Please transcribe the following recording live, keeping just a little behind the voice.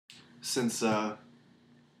Since a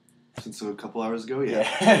couple hours ago, yeah.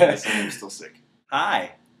 Yeah. Yes, I am still sick.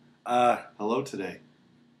 Hi. Hello today.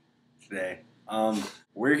 Today.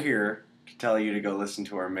 We're here to tell you to go listen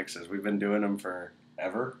to our mixes. We've been doing them for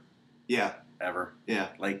ever. Yeah, Ever. yeah.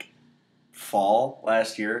 Like fall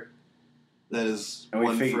last year. That is And we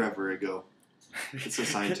one figured- forever ago. It's a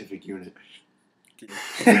scientific unit.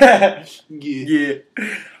 Yeah. Yeah.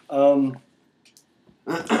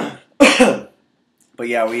 But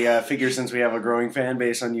yeah, we figure since we have a growing fan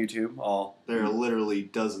base on YouTube, There are literally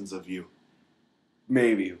dozens of you.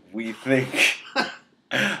 maybe we think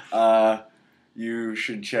you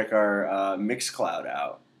should check our Mixcloud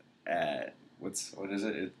out at what is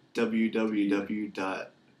it?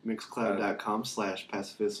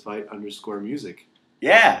 www.mixcloud.com/pacifistfight_music.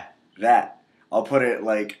 Yeah, that. I'll put it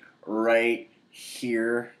like right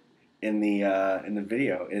here in the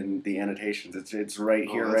video in the annotations. It's right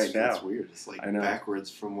here right now. That's weird. It's like I know. backwards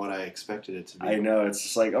from what I expected it to be. I know, it's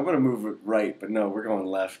just like I'm gonna move it right, but no, we're going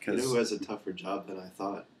left You know because who has a tougher job than I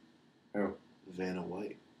thought? Who? Vanna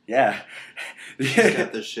White. yeah. She's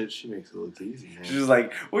got the shit. She makes it look easy, man. She's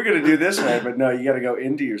like, we're gonna do this way, but no, you got to go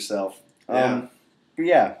into yourself. Yeah. But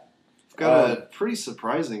yeah. We've got a pretty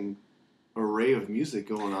surprising array of music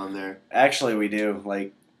going on there. Actually, we do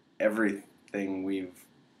like everything we've.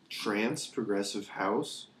 Trance, progressive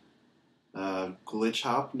house, glitch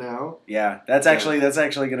hop now. Yeah, that's actually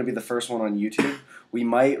going to be the first one on YouTube. We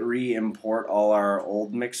might re-import all our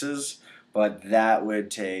old mixes, but that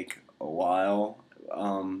would take a while.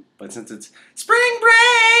 But since it's spring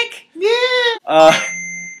break, Yeah. oh,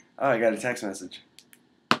 I got a text message.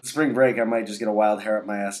 Spring break, I might just get a wild hair up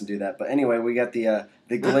my ass and do that. But anyway, we got the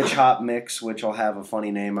glitch hop mix, which will have a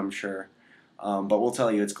funny name, I'm sure. But we'll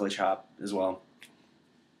tell you it's glitch hop as well.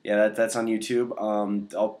 Yeah, that's on YouTube.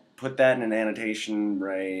 I'll put that in an annotation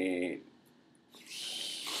right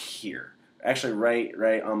here. Actually,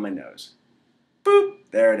 right on my nose. Boop!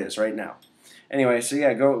 There it is, right now. Anyway, so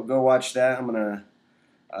yeah, go watch that. I'm gonna.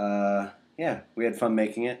 Yeah, we had fun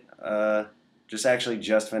making it. Just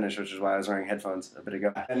finished, which is why I was wearing headphones a bit ago.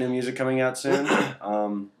 Got new music coming out soon.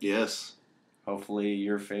 Yes. Hopefully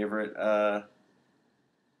your favorite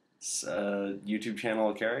YouTube channel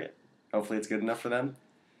will carry it. Hopefully it's good enough for them.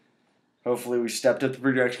 Hopefully we stepped up the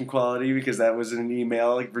production quality because that was an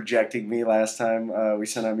email like rejecting me last time we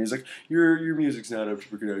sent out music. Your music's not up to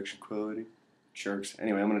production quality. Jerks.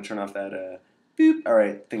 Anyway, I'm gonna turn off that boop. All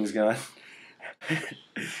right, things gone.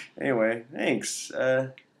 Anyway, thanks.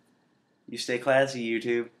 You stay classy,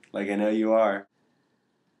 YouTube, like I know you are.